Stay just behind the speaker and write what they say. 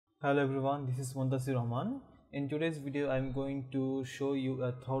Hello everyone, this is Muntasir Rahman. In today's video, I'm going to show you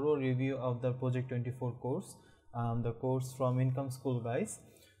a thorough review of the Project 24 course, the course from Income School guys.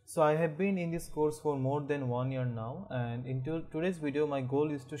 So I have been in this course for more than 1 year now, and in today's video, my goal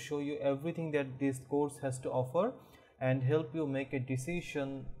is to show you everything that this course has to offer and help you make a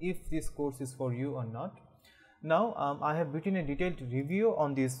decision if this course is for you or not. Now I have written a detailed review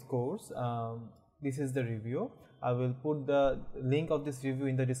on this course. This is the review. I will put the link of this review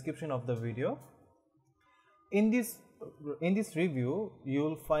in the description of the video. In this review you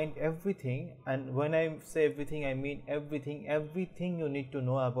will find everything, and when I say everything I mean everything you need to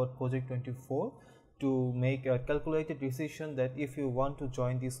know about Project 24 to make a calculated decision that if you want to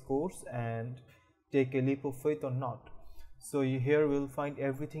join this course and take a leap of faith or not. So here will find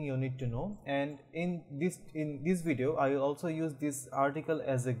everything you need to know, and in this video I will also use this article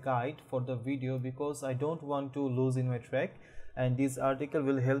as a guide for the video because I don't want to lose in my track, and this article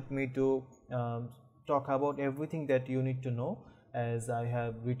will help me to talk about everything that you need to know as I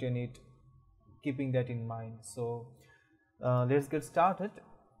have written it keeping that in mind. So let's get started.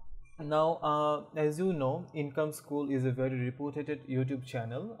 Now as you know, Income School is a very reputed YouTube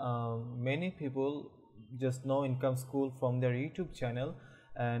channel. Many people just know Income School from their YouTube channel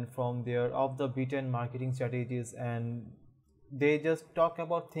and from their off the beaten marketing strategies, and they just talk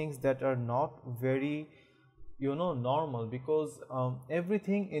about things that are not very normal because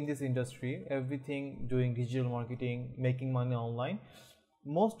everything in this industry, everything doing digital marketing, making money online,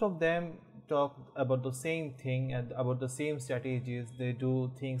 most of them talk about the same thing and about the same strategies. They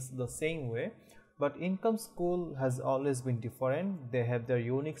do things the same way, but Income School has always been different. They have their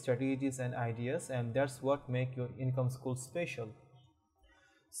unique strategies and ideas, and that's what make your Income School special.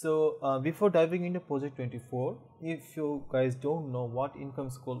 So before diving into Project 24, if you guys don't know what Income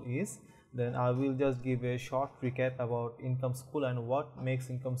School is, then I will just give a short recap about Income School and what makes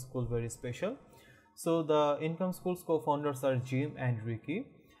Income School very special. So the Income School's co-founders are Jim and Ricky,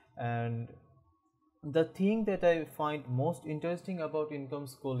 and the thing that I find most interesting about Income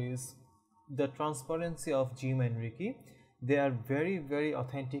School is the transparency of Jim and Ricky. They are very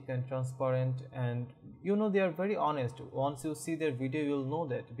authentic and transparent, and they are very honest. Once you see their video you'll know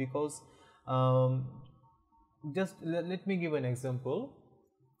that, because just let me give an example.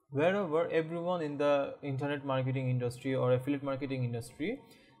 Wherever everyone in the internet marketing industry or affiliate marketing industry,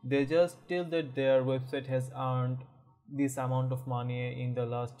 they just tell that their website has earned this amount of money in the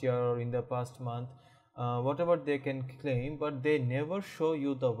last year or in the past month, whatever they can claim, but they never show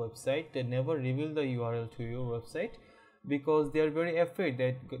you the website. They never reveal the URL to your website because they are very afraid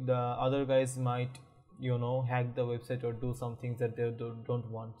that the other guys might hack the website or do some things that they don't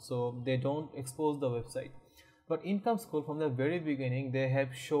want, so they don't expose the website. But Income School, from the very beginning, they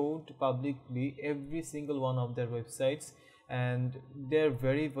have showed publicly every single one of their websites, and they're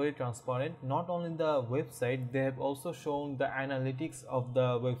very transparent. Not only the website, they have also shown the analytics of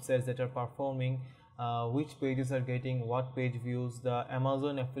the websites that are performing, which pages are getting what page views, the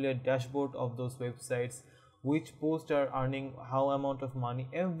Amazon affiliate dashboard of those websites, which posts are earning how amount of money,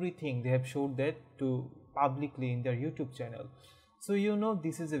 everything they have showed that to publicly in their YouTube channel. So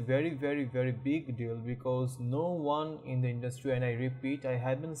this is a very big deal because no one in the industry, and I repeat, I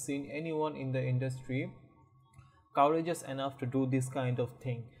haven't seen anyone in the industry courageous enough to do this kind of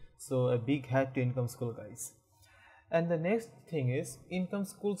thing. So a big hat to Income School guys. And the next thing is, Income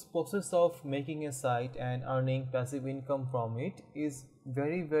School's process of making a site and earning passive income from it is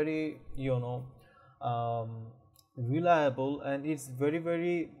very reliable, and it's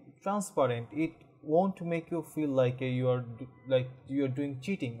very transparent. It won't make you feel like you are doing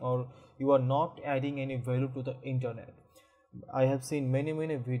cheating or you are not adding any value to the internet. I have seen many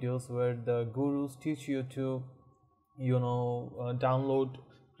videos where the gurus teach you to download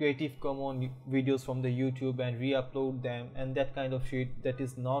Creative Commons videos from the YouTube and re-upload them and that kind of shit. That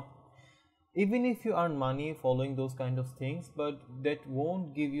is not, even if you earn money following those kind of things, but that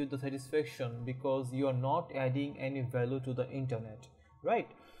won't give you the satisfaction because you are not adding any value to the internet, right?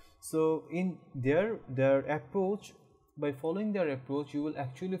 So in their approach, by following their approach, you will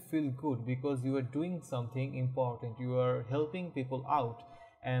actually feel good because you are doing something important. You are helping people out,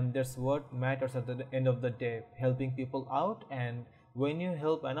 and that's what matters at the end of the day, helping people out. And when you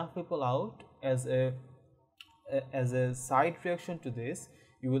help enough people out as a side reaction to this,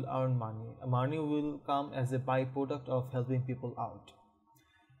 you will earn money. Money will come as a byproduct of helping people out.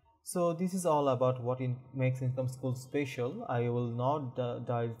 So this is all about what makes Income School special. I will not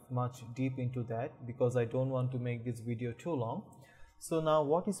dive much deep into that because I don't want to make this video too long. So now,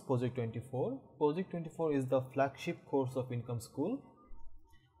 what is Project 24? Project 24 is the flagship course of Income School.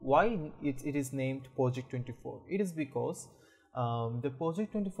 Why it is named Project 24? It is because The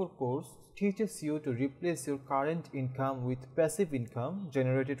Project 24 course teaches you to replace your current income with passive income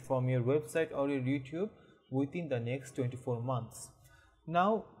generated from your website or your YouTube within the next 24 months.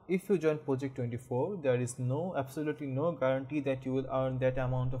 Now, if you join Project 24, there is absolutely no guarantee that you will earn that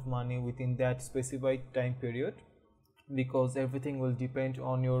amount of money within that specified time period, because everything will depend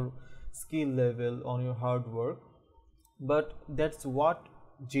on your skill level, on your hard work. But that's what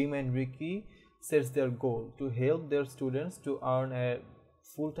Jim and Ricky sets their goal, to help their students to earn a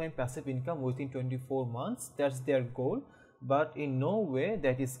full-time passive income within 24 months. That's their goal, but in no way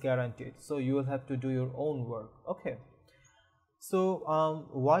that is guaranteed, so you will have to do your own work. Okay, so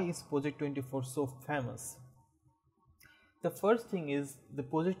why is Project 24 so famous? The first thing is, the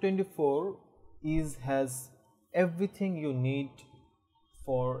Project 24 has everything you need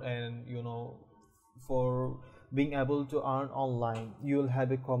for for being able to earn online. You will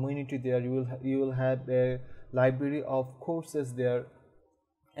have a community there, you will have a library of courses there,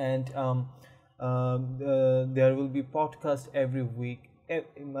 and there will be podcast every week.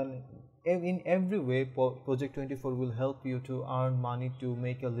 In every way, Project 24 will help you to earn money, to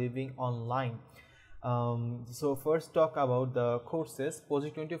make a living online. So first, talk about the courses.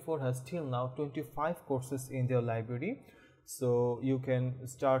 Project 24 has till now 25 courses in their library, so you can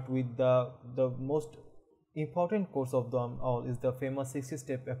start with the most important course of them all is the famous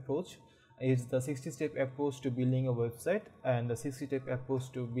 60-step approach. It's the 60-step approach to building a website and the 60-step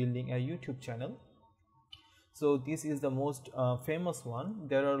approach to building a YouTube channel. So this is the most famous one.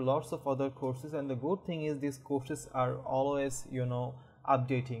 There are lots of other courses, and the good thing is these courses are always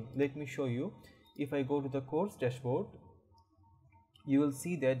updating. Let me show you. If I go to the course dashboard, you will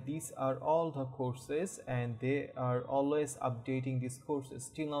see that these are all the courses and they are always updating these courses.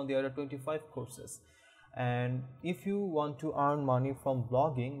 Till now there are 25 courses. And if you want to earn money from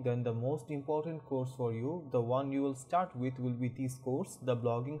blogging, then the most important course for you, the one you will start with, will be this course, the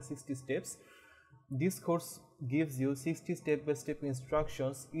Blogging 60 Steps. This course gives you 60 step-by-step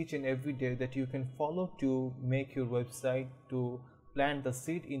instructions each and every day that you can follow to make your website, to plant the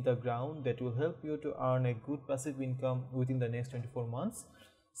seed in the ground that will help you to earn a good passive income within the next 24 months.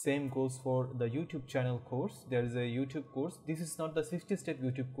 Same goes for the YouTube channel course. There is a YouTube course. This is not the 60-step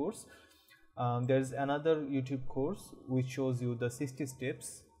YouTube course. There is another YouTube course which shows you the 60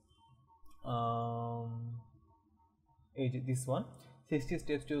 steps. This one, 60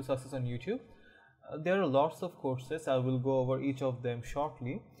 steps to success on YouTube. There are lots of courses. I will go over each of them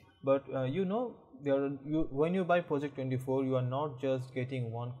shortly, but when you buy Project 24, you are not just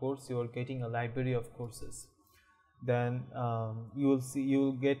getting one course, you are getting a library of courses. Then you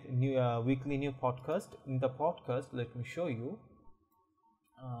will get weekly new podcast. In the podcast, let me show you.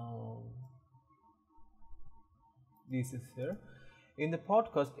 This is here. In the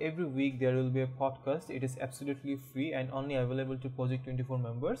podcast, every week there will be a podcast. It is absolutely free and only available to Project 24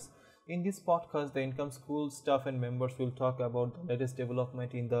 members. In this podcast, the Income School staff and members will talk about the latest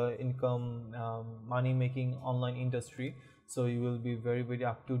development in the income money making online industry. So you will be very, very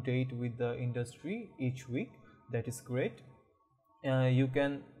up to date with the industry each week. That is great. You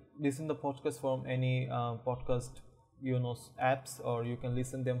can listen the podcast from any podcast apps, or you can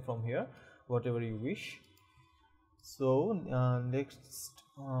listen them from here, whatever you wish. So next,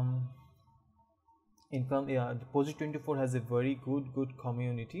 income. The Project 24 has a very good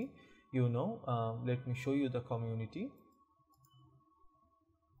community. Let me show you the community.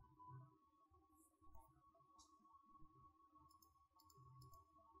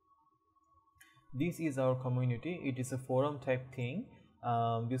 This is our community. It is a forum type thing.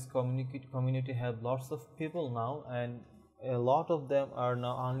 This community have lots of people now, and a lot of them are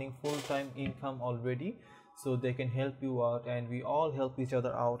now earning full-time income already, so they can help you out, and we all help each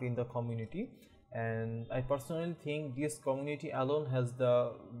other out in the community. And I personally think this community alone has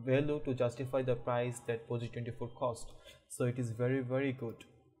the value to justify the price that Project 24 cost. So it is very, very good.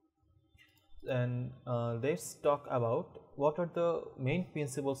 And let's talk about what are the main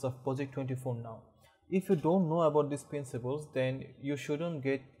principles of Project 24 now. If you don't know about these principles, then you shouldn't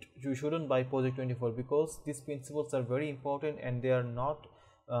buy Project 24, because these principles are very important and they are not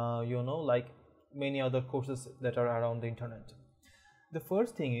like many other courses that are around the internet. The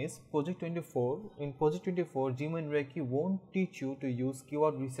first thing is Project 24. In Project 24, Jim and Ricky won't teach you to use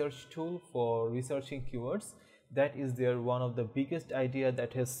keyword research tool for researching keywords. That is one of the biggest idea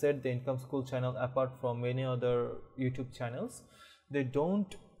that has set the Income School channel apart from many other YouTube channels. They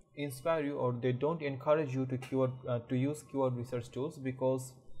don't inspire you, or they don't encourage you to use keyword research tools,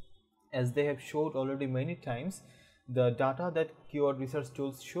 because as they have showed already many times, the data that keyword research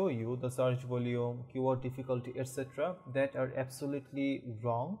tools show you, the search volume, keyword difficulty, etc., that are absolutely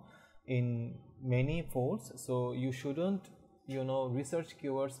wrong in many folds. So you shouldn't research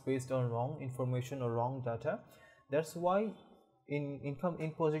keywords based on wrong information or wrong data. That's why in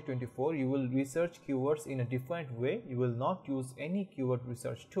Project 24 you will research keywords in a different way. You will not use any keyword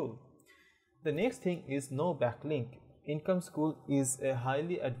research tool. The next thing is no backlink. Income School is a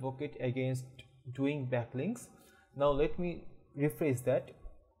highly advocate against doing backlinks. Now let me rephrase that.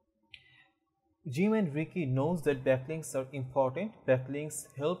 Jim and Ricky knows that backlinks are important. Backlinks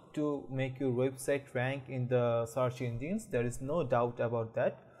help to make your website rank in the search engines. There is no doubt about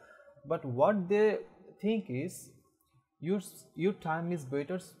that. But what they think is your time is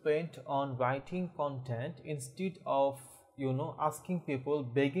better spent on writing content instead of asking people,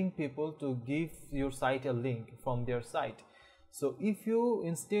 begging people to give your site a link from their site. So if you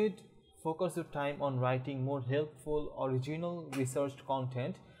instead focus your time on writing more helpful, original researched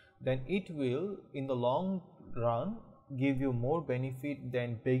content, then it will in the long run give you more benefit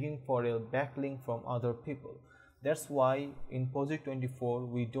than begging for a backlink from other people. That's why in Project 24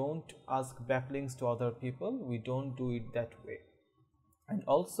 we don't ask backlinks to other people. We don't do it that way. And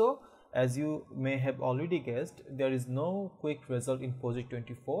also, as you may have already guessed, there is no quick result in Project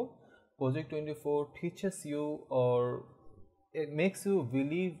 24. Project 24 teaches you, or it makes you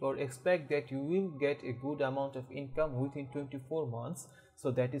believe or expect that you will get a good amount of income within 24 months. So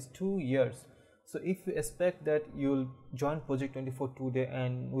that is 2 years. So if you expect that you'll join Project 24 today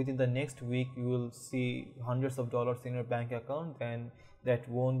and within the next week you will see hundreds of dollars in your bank account, then that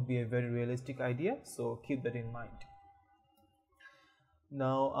won't be a very realistic idea. So keep that in mind.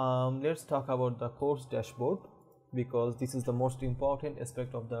 Now let's talk about the course dashboard, because this is the most important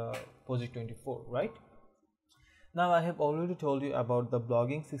aspect of the Project 24, right? Now I have already told you about the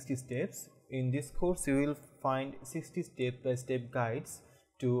blogging 60 steps. In this course you will find 60 step-by-step guides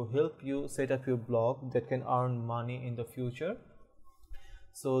to help you set up your blog that can earn money in the future.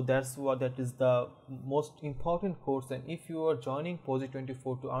 So that is the most important course, and if you are joining Project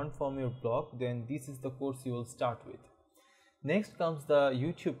 24 to earn from your blog, then this is the course you will start with. Next comes the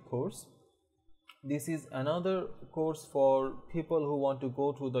YouTube course. This is another course for people who want to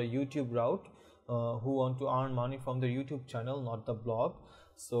go through the YouTube route, who want to earn money from the YouTube channel, not the blog.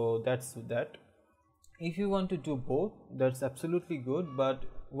 So that's that. If you want to do both, that's absolutely good, but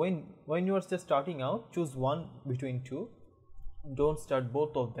when you are just starting out, choose one between two. Don't start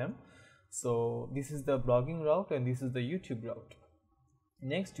both of them. So this is the blogging route and this is the YouTube route.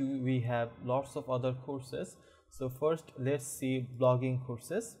 Next we have lots of other courses. So first let's see blogging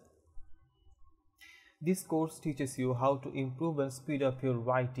courses. This course teaches you how to improve and speed up your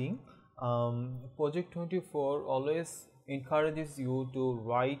writing. Project 24 always encourages you to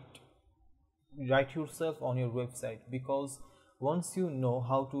write yourself on your website, because once you know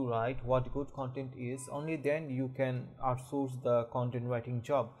how to write, what good content is, only then you can outsource the content writing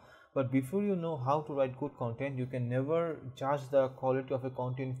job. But before you know how to write good content, you can never judge the quality of a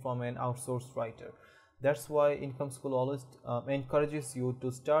content from an outsourced writer. That's why Income School always encourages you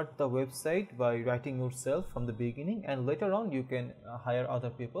to start the website by writing yourself from the beginning, and later on you can hire other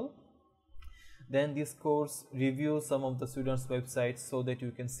people. Then this course reviews some of the students' websites so that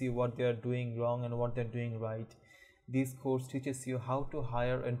you can see what they are doing wrong and what they're doing right. This course teaches you how to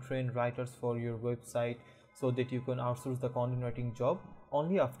hire and train writers for your website so that you can outsource the content writing job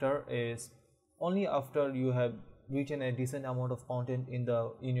only after you have written a decent amount of content in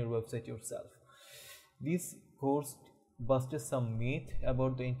your website yourself. This course busted some myth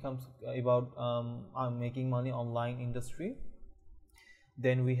about the making money online industry.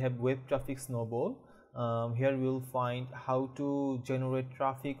 Then we have web traffic snowball. Here we will find how to generate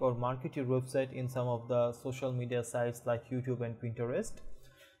traffic or market your website in some of the social media sites like YouTube and Pinterest.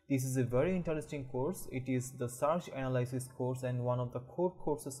 This is a very interesting course. It is the search analysis course and one of the core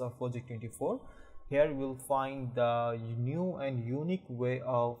courses of Project 24. Here we will find the new and unique way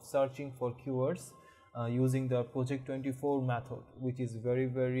of searching for keywords using the Project 24 method, which is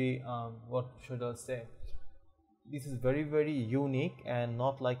very what should I say, this is very unique and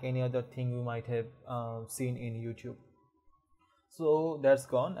not like any other thing you might have seen in YouTube. So that's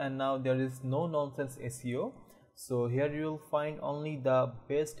gone, and now there is no nonsense SEO. So here you will find only the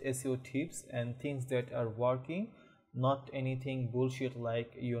best SEO tips and things that are working, not anything bullshit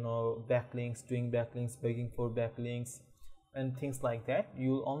like backlinks, doing backlinks, begging for backlinks and things like that.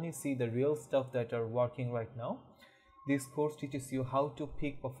 You will only see the real stuff that are working right now. This course teaches you how to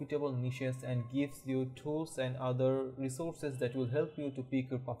pick profitable niches and gives you tools and other resources that will help you to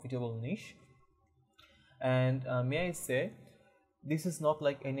pick your profitable niche. And may I say, this is not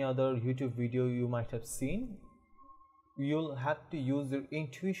like any other YouTube video you might have seen. You'll have to use your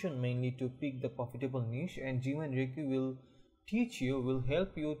intuition mainly to pick the profitable niche, and Jim and Ricky will teach you will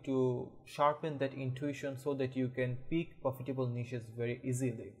help you to sharpen that intuition so that you can pick profitable niches very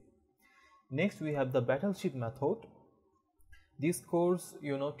easily. Next, we have the battleship method. This course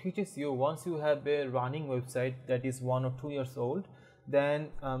teaches you, once you have a running website that is 1 or 2 years old,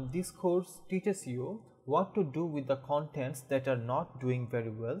 then this course teaches you what to do with the contents that are not doing very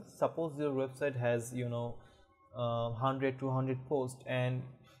well. Suppose your website has 100 200 posts and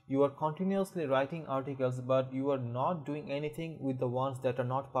you are continuously writing articles, but you are not doing anything with the ones that are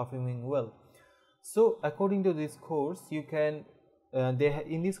not performing well. So according to this course, you can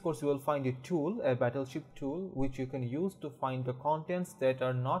in this course you will find a tool, a battleship tool, which you can use to find the contents that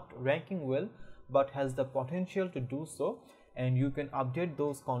are not ranking well but has the potential to do so, and you can update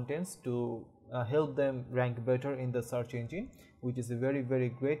those contents to help them rank better in the search engine, which is a very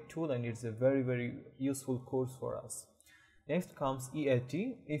great tool, and it's a very useful course for us. Next comes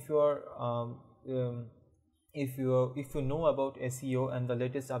EAT. If you are if you know about SEO and the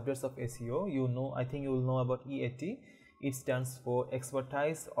latest updates of SEO, I think you will know about EAT. It stands for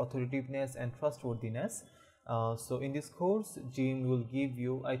expertise, authoritativeness and trustworthiness. So in this course, Jim will give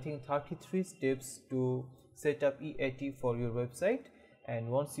you, I think, 33 steps to set up EAT for your website, and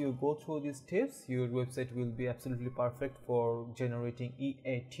once you go through these steps, your website will be absolutely perfect for generating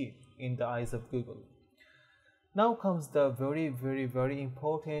EAT in the eyes of Google. Now comes the very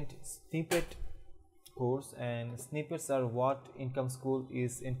important snippet course, and snippets are what Income School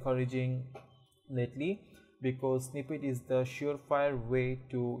is encouraging lately, because snippet is the surefire way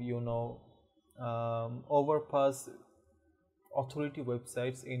to overpass authority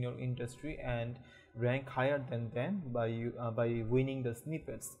websites in your industry and rank higher than them by winning the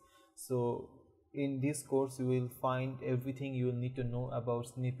snippets. So in this course you will find everything you will need to know about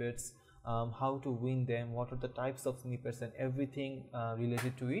snippets, how to win them, what are the types of snippets, and everything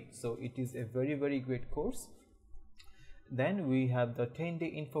related to it. So it is a very great course. Then we have the 10-day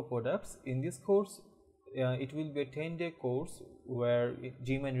info products. In this course, it will be a 10-day course where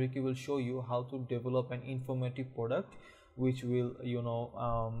Jim and Ricky will show you how to develop an informative product which will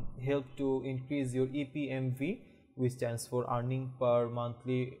help to increase your EPMV, which stands for earning per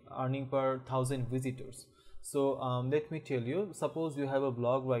 1,000 visitors. So let me tell you, suppose you have a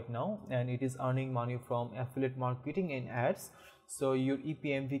blog right now and it is earning money from affiliate marketing and ads. So your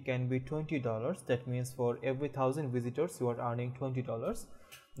EPMV can be $20. That means for every 1,000 visitors you are earning $20.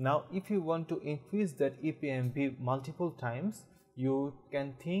 Now if you want to increase that EPMV multiple times, you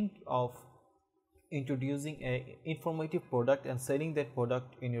can think of introducing a informative product and selling that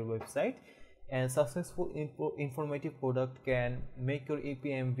product in your website. And successful informative product can make your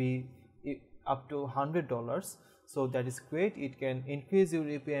EPMV up to $100. So that is great. It can increase your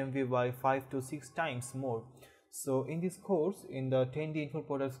EPMV by 5 to 6 times more. So in this course, in the 10-day info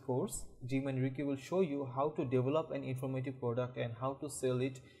products course, Jim and Ricky will show you how to develop an informative product and how to sell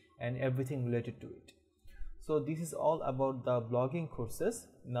it and everything related to it. So this is all about the blogging courses.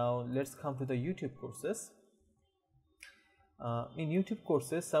 Now let's come to the YouTube courses. In YouTube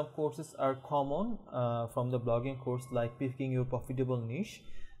courses, some courses are common from the blogging course, like picking your profitable niche,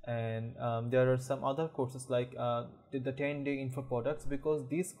 and there are some other courses like the 10-day info products, because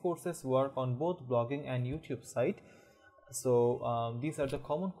these courses work on both blogging and YouTube site. So these are the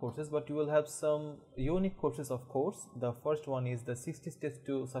common courses, but you will have some unique courses, of course. The first one is the 60 steps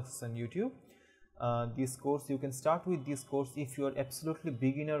to success on YouTube. This course, you can start with this course if you are absolutely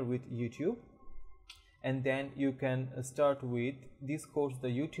beginner with YouTube, and then you can start with this course, the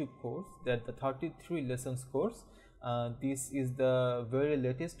YouTube course, that the 33 lessons course. This is the very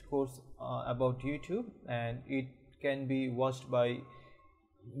latest course about YouTube, and it can be watched by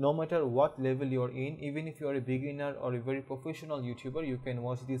no matter what level you are in. Even if you are a beginner or a very professional YouTuber, you can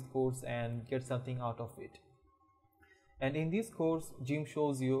watch this course and get something out of it. And in this course, Jim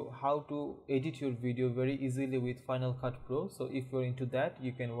shows you how to edit your video very easily with Final Cut Pro. So if you're into that,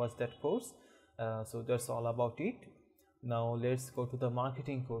 you can watch that course. So that's all about it. Now let's go to the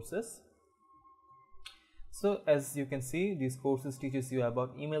marketing courses. So as you can see, these courses teaches you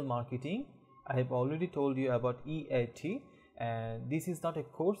about email marketing. I have already told you about EAT, and this is not a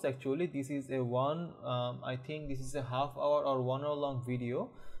course actually. This is a I think this is a half-hour or 1 hour long video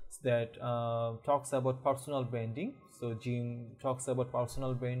that talks about personal branding. So Jim talks about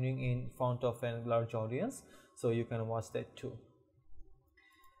personal branding in front of a large audience, so you can watch that too.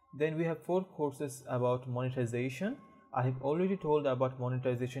 Then we have 4 courses about monetization. I have already told about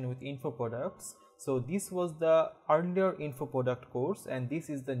monetization with info products. So this was the earlier info product course, and this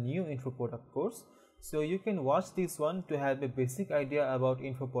is the new info product course. So you can watch this one to have a basic idea about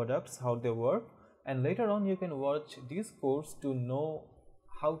info products, how they work, and later on you can watch this course to know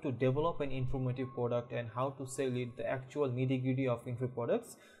how to develop an informative product and how to sell it, the actual nitty-gritty of info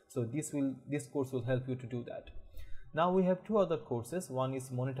products. So this course will help you to do that. Now we have two other courses. One is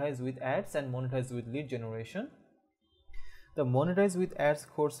monetize with ads and monetize with lead generation. The monetize with ads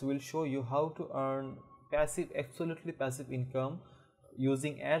course will show you how to earn passive, absolutely passive income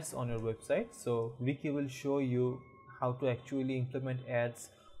using ads on your website. So Ricky will show you how to actually implement ads,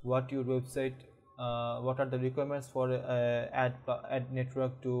 what your website, what are the requirements for ad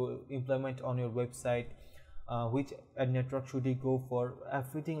network to implement on your website, which ad network should you go for,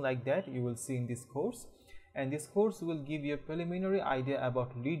 everything like that you will see in this course. And this course will give you a preliminary idea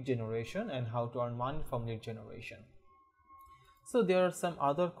about lead generation and how to earn money from lead generation. So there are some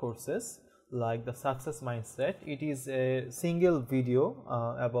other courses like the success mindset. It is a single video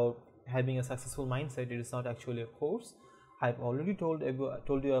about having a successful mindset. It is not actually a course. I've already told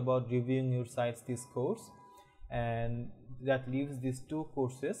you about reviewing your sites, this course, and that leaves these two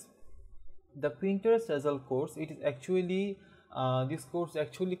courses. The Pinterest result course, it is actually this course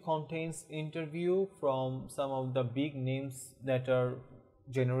actually contains interview from some of the big names that are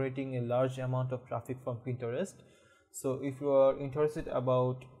generating a large amount of traffic from Pinterest. So if you are interested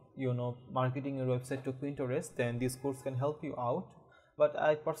about marketing your website to Pinterest, then this course can help you out. But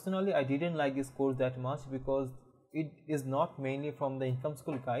I personally didn't like this course that much because it is not mainly from the Income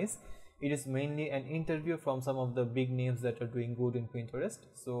School guys. It is mainly an interview from some of the big names that are doing good in Pinterest.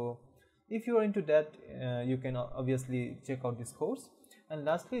 So if you are into that, you can obviously check out this course. And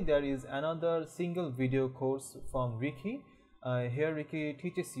lastly, there is another single video course from Ricky. Here Ricky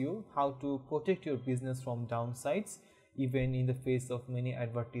teaches you how to protect your business from downsides even in the face of many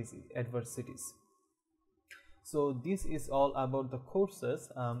adversities. So this is all about the courses.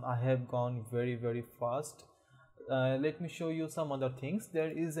 I have gone very fast. Let me show you some other things.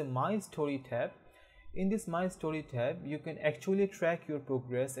 There is a My Story tab. In this My Story tab, you can actually track your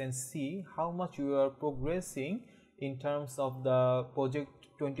progress and see how much you are progressing in terms of the Project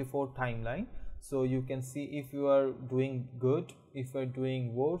 24 timeline. So you can see if you are doing good, if you are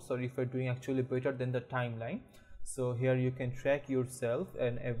doing worse, or if you are doing actually better than the timeline. So here you can track yourself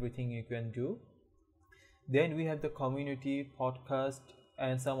and everything you can do. Then we have the community, podcast,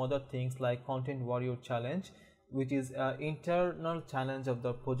 and some other things like Content Warrior Challenge, which is an internal challenge of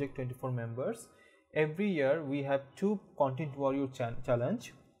the Project 24 members. Every year we have two Content Warrior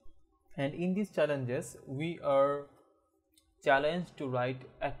challenge, and in these challenges we are challenged to write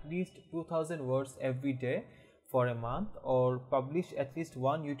at least 2000 words every day for a month, or publish at least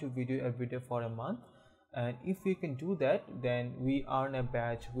one YouTube video every day for a month. And if we can do that, then we earn a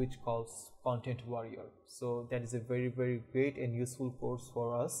badge which calls Content Warrior. So that is a very great and useful course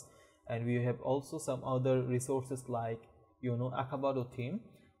for us. And we have also some other resources like Akabado theme.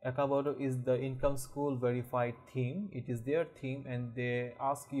 Akabado is the Income School verified theme. It is their theme, and they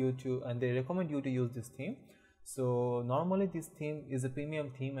ask you to, and they recommend you to use this theme. So normally this theme is a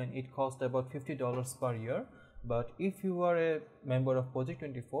premium theme and it costs about $50 per year. But if you are a member of Project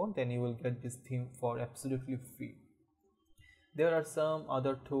 24, then you will get this theme for absolutely free. There are some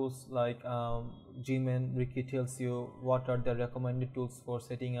other tools like Gmail. Ricky tells you what are the recommended tools for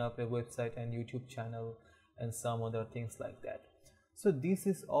setting up a website and YouTube channel, and some other things like that. So this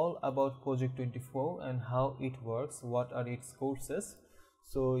is all about Project 24 and how it works, what are its courses.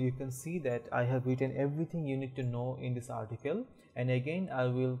 So you can see that I have written everything you need to know in this article, and again I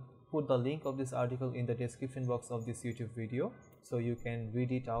will put the link of this article in the description box of this YouTube video, so you can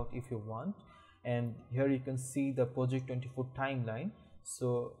read it out if you want. And here you can see the Project 24 timeline.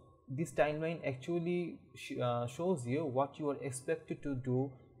 So this timeline actually shows you what you are expected to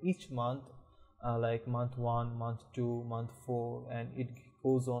do each month, like month 1, month 2, month 4, and it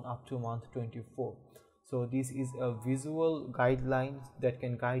goes on up to month 24. So this is a visual guideline that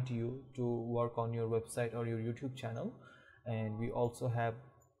can guide you to work on your website or your YouTube channel. And we also have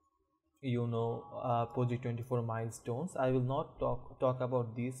Project 24 milestones. I will not talk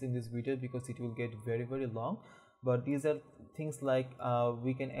about this in this video because it will get very long, but these are things like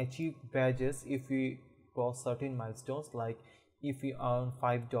we can achieve badges if we cross certain milestones, like if we earn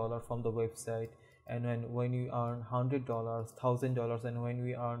 $5 from the website, and when you earn $100, $1,000, and when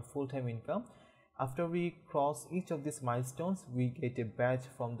we earn full-time income. After we cross each of these milestones, we get a badge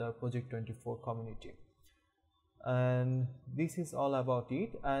from the Project 24 community. And this is all about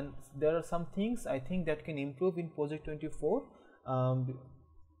it. And there are some things I think that can improve in Project 24.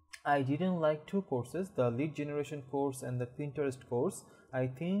 I didn't like two courses, the lead generation course and the Pinterest course. I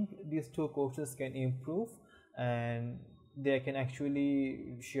think these two courses can improve, and they can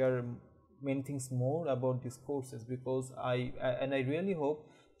actually share many things more about these courses, because I really hope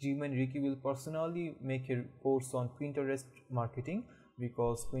Jim and Ricky will personally make a course on Pinterest marketing.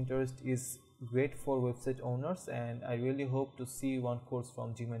 because Pinterest is great for website owners, and I really hope to see one course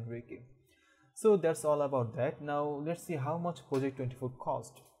from Jim and Ricky. So that's all about that. Now let's see how much Project 24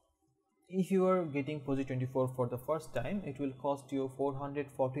 cost. If you are getting Project 24 for the first time, it will cost you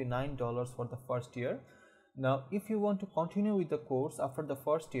 $449 for the first year. Now if you want to continue with the course after the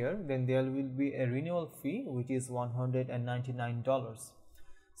first year, then there will be a renewal fee which is $199.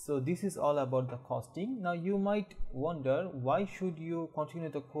 So this is all about the costing. Now you might wonder, why should you continue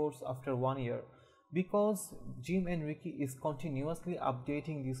the course after 1 year? Because Jim and Ricky is continuously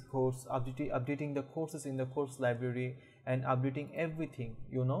updating this course, updating the courses in the course library and updating everything.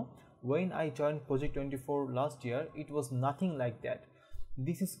 You know, when I joined Project 24 last year, it was nothing like that.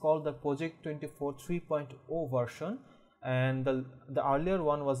 This is called the Project 24 3.0 version, and the earlier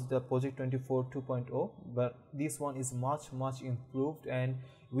one was the Project 24 2.0, but this one is much improved, and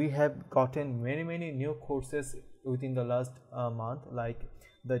we have gotten many new courses within the last month, like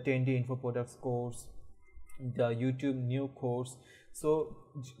the 10-day info products course, the YouTube new course. So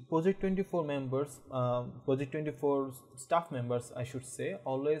Project 24 members, Project 24 staff members, I should say,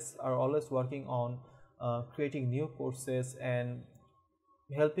 are always working on creating new courses and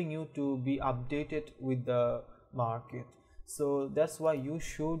helping you to be updated with the market. So that's why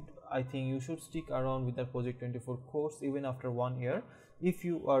I think you should stick around with the Project 24 course even after 1 year if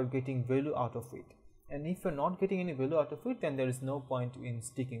you are getting value out of it. And if you're not getting any value out of it, then there is no point in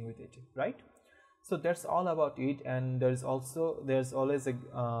sticking with it, right? So that's all about it. And there's always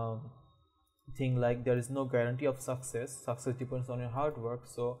a thing like there is no guarantee of success. Success depends on your hard work.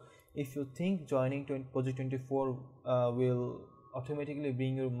 So if you think joining Project 24 will automatically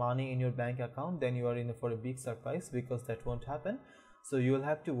bring your money in your bank account, then you are in for a big surprise, because that won't happen. So you will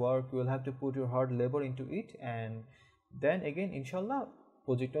have to work, you will have to put your hard labor into it, and then again, inshallah,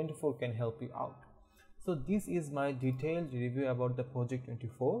 Project 24 can help you out. So this is my detailed review about the Project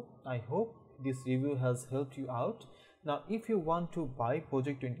 24. I hope this review has helped you out. Now if you want to buy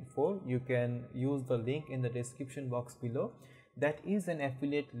Project 24, you can use the link in the description box below. That is an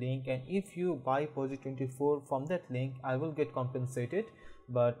affiliate link, and if you buy Project 24 from that link, I will get compensated.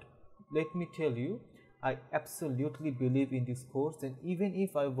 But let me tell you, I absolutely believe in this course, and even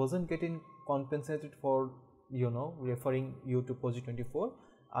if I wasn't getting compensated for, you know, referring you to Project 24,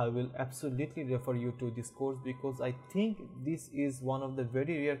 I will absolutely refer you to this course, because I think this is one of the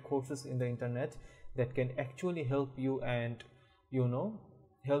very rare courses in the internet that can actually help you and, you know,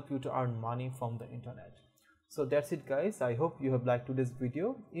 help you to earn money from the internet. So that's it guys, I hope you have liked today's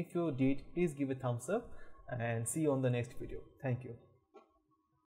video. If you did, please give a thumbs up, and see you on the next video. Thank you.